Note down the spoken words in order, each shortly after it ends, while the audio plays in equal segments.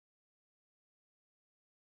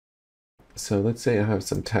So let's say I have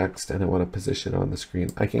some text and I want to position it on the screen.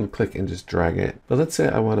 I can click and just drag it. But let's say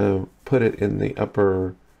I want to put it in the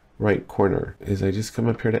upper right corner. Is I just come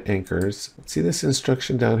up here to anchors. See this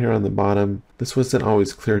instruction down here on the bottom? This wasn't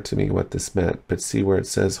always clear to me what this meant, but see where it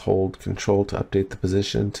says hold Control to update the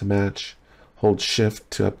position to match, hold Shift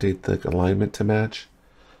to update the alignment to match.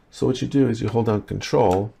 So what you do is you hold down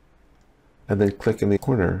Control and then click in the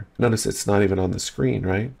corner. Notice it's not even on the screen,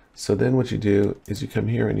 right? So then what you do is you come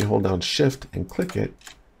here and you hold down Shift and click it,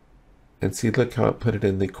 and see, look how it put it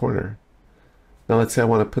in the corner. Now let's say I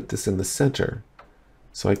want to put this in the center.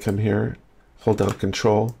 So I come here, hold down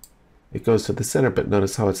Control, it goes to the center, but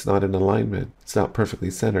notice how it's not in alignment. It's not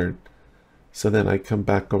perfectly centered. So then I come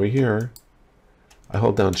back over here, I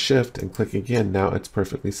hold down Shift and click again, now it's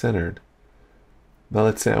perfectly centered. Now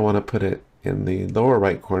let's say I want to put it in the lower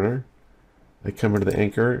right corner. I come over to the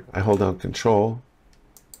anchor, I hold down Control,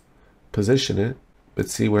 position it, but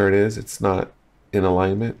see where it is? It's not in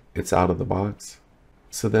alignment, it's out of the box.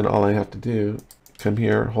 So then all I have to do, come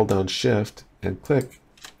here, hold down Shift and click,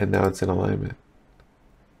 and now it's in alignment.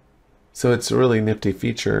 So it's a really nifty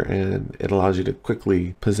feature, and it allows you to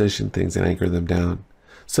quickly position things and anchor them down.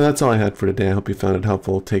 So that's all I had for today. I hope you found it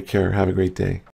helpful. Take care. Have a great day.